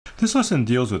This lesson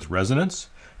deals with resonance.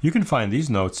 You can find these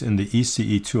notes in the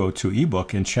ECE202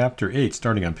 ebook in Chapter 8,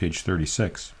 starting on page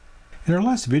 36. In our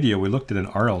last video, we looked at an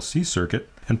RLC circuit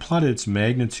and plotted its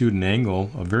magnitude and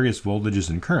angle of various voltages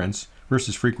and currents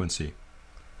versus frequency.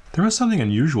 There was something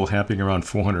unusual happening around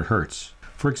 400 Hertz.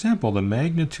 For example, the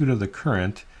magnitude of the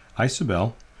current, I sub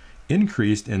L,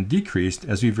 increased and decreased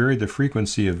as we varied the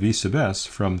frequency of V sub S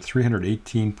from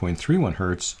 318.31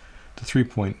 Hertz to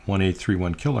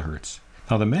 3.1831 kilohertz.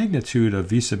 Now the magnitude of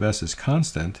V sub S is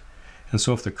constant, and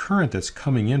so if the current that's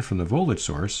coming in from the voltage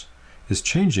source is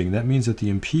changing, that means that the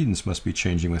impedance must be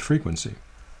changing with frequency.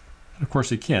 And of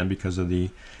course it can because of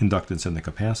the inductance and the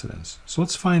capacitance. So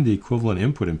let's find the equivalent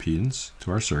input impedance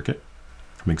to our circuit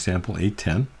from example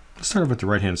 810. Let's start with the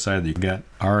right hand side. You've got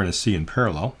R and a C in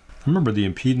parallel. Remember, the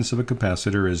impedance of a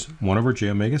capacitor is 1 over j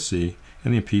omega C,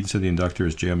 and the impedance of the inductor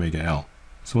is j omega L.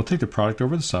 So we'll take the product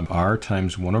over the sum, R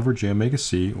times 1 over j omega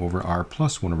C over R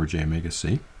plus 1 over j omega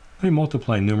C. Let me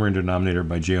multiply numerator and denominator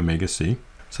by j omega C.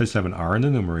 So I just have an R in the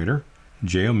numerator,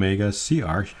 j omega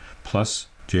CR plus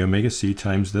j omega C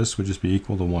times this would just be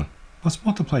equal to 1. Let's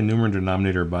multiply numerator and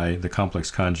denominator by the complex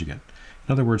conjugate.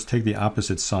 In other words, take the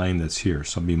opposite sign that's here.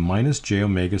 So it'll be minus j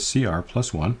omega CR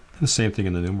plus 1, and the same thing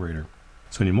in the numerator.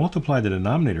 So when you multiply the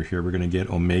denominator here, we're going to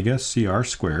get omega CR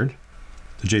squared.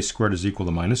 The j squared is equal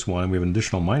to minus 1. We have an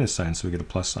additional minus sign, so we get a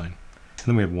plus sign. And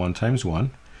then we have 1 times 1.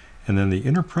 And then the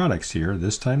inner products here,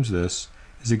 this times this,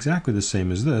 is exactly the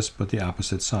same as this, but the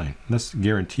opposite sign. And that's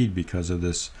guaranteed because of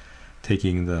this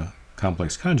taking the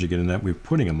complex conjugate, and that we're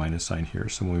putting a minus sign here.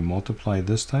 So when we multiply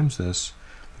this times this,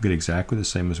 we'll get exactly the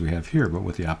same as we have here, but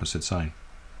with the opposite sign.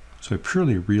 So a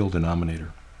purely real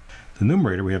denominator. The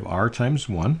numerator, we have R times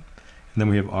 1, and then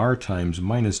we have R times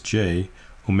minus j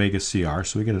omega CR,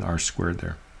 so we get an R squared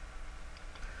there.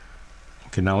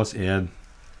 Okay, now let's add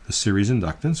the series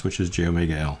inductance, which is j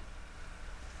omega L.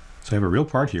 So I have a real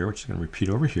part here, which is going to repeat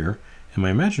over here, and my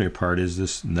imaginary part is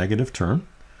this negative term,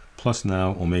 plus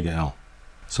now omega L.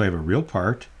 So I have a real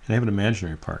part, and I have an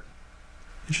imaginary part.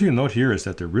 Interesting to note here is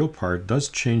that the real part does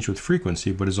change with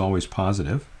frequency, but is always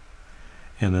positive.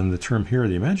 And then the term here,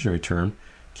 the imaginary term,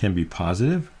 can be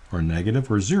positive or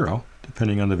negative or 0,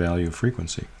 depending on the value of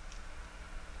frequency.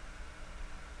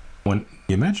 When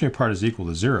the imaginary part is equal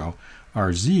to 0,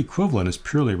 our Z equivalent is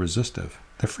purely resistive.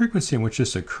 The frequency in which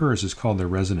this occurs is called the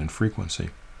resonant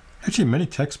frequency. Actually, many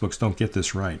textbooks don't get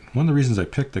this right. One of the reasons I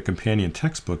picked the companion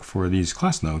textbook for these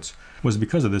class notes was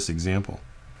because of this example.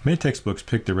 Many textbooks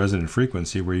pick the resonant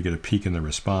frequency where you get a peak in the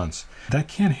response. That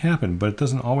can happen, but it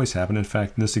doesn't always happen. In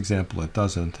fact, in this example, it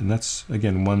doesn't. And that's,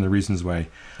 again, one of the reasons why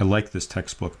I like this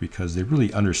textbook, because they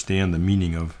really understand the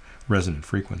meaning of resonant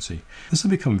frequency. This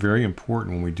will become very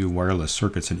important when we do wireless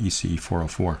circuits in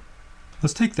ECE404.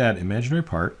 Let's take that imaginary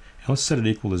part and let's set it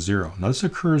equal to 0. Now this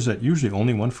occurs at usually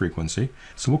only one frequency,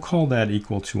 so we'll call that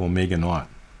equal to omega naught.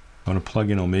 I'm going to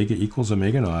plug in omega equals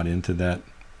omega naught into that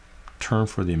term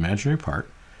for the imaginary part.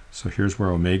 So here's where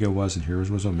omega was, and here's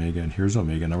was omega, and here's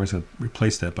omega. Now we're going to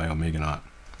replace that by omega naught.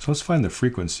 So let's find the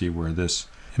frequency where this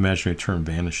imaginary term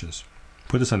vanishes.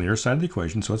 Put this on the other side of the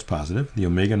equation so it's positive. The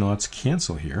omega naughts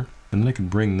cancel here. And then I can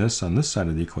bring this on this side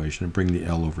of the equation and bring the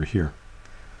L over here.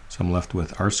 So I'm left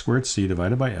with R squared C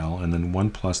divided by L, and then 1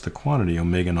 plus the quantity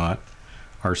omega naught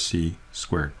RC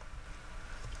squared.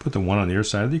 Put the 1 on the other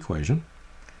side of the equation.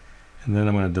 And then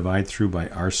I'm going to divide through by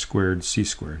R squared C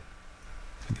squared.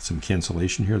 I get some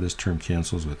cancellation here. This term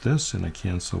cancels with this, and I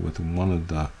cancel with one of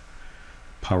the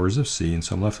powers of C. And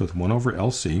so I'm left with 1 over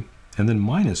LC, and then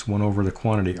minus 1 over the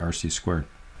quantity RC squared.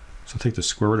 So take the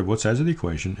square root of both sides of the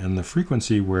equation, and the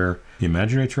frequency where the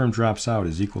imaginary term drops out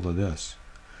is equal to this.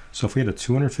 So if we had a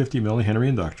 250 millihenry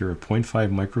inductor, a 0.5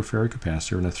 microfarad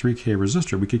capacitor, and a 3K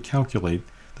resistor, we could calculate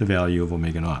the value of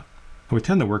omega naught. And we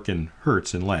tend to work in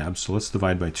hertz in labs, so let's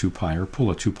divide by 2 pi, or pull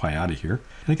a 2 pi out of here,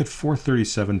 and I get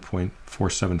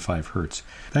 437.475 hertz.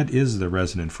 That is the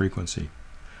resonant frequency.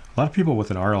 A lot of people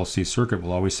with an RLC circuit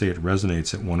will always say it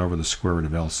resonates at 1 over the square root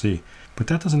of LC, but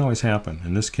that doesn't always happen.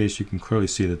 In this case, you can clearly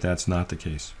see that that's not the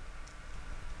case.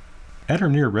 At or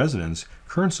near resonance,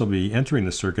 currents will be entering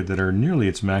the circuit that are nearly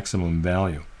its maximum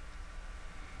value,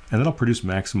 and that'll produce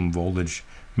maximum voltage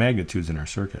magnitudes in our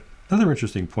circuit. Another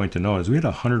interesting point to note is we had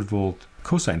a 100-volt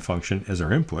cosine function as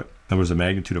our input. That was the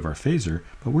magnitude of our phasor,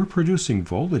 but we're producing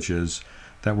voltages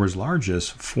that were as large as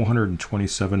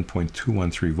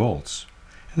 427.213 volts.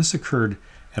 And this occurred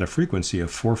at a frequency of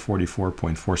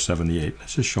 444.478.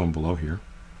 That's just shown below here.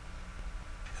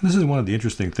 And this is one of the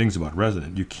interesting things about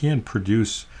resonant. You can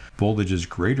produce voltages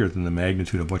greater than the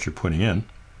magnitude of what you're putting in.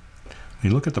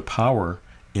 When you look at the power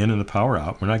in and the power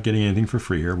out, we're not getting anything for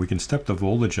free here. We can step the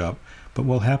voltage up, but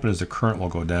what will happen is the current will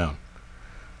go down.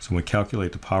 So when we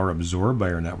calculate the power absorbed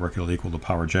by our network, it'll equal the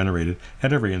power generated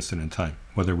at every instant in time,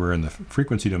 whether we're in the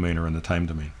frequency domain or in the time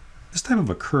domain. This type of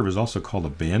a curve is also called a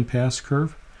bandpass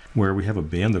curve, where we have a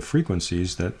band of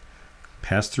frequencies that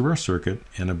pass through our circuit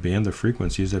and a band of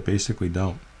frequencies that basically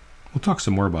don't. We'll talk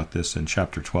some more about this in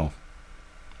Chapter 12.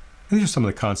 And these are some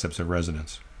of the concepts of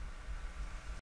resonance.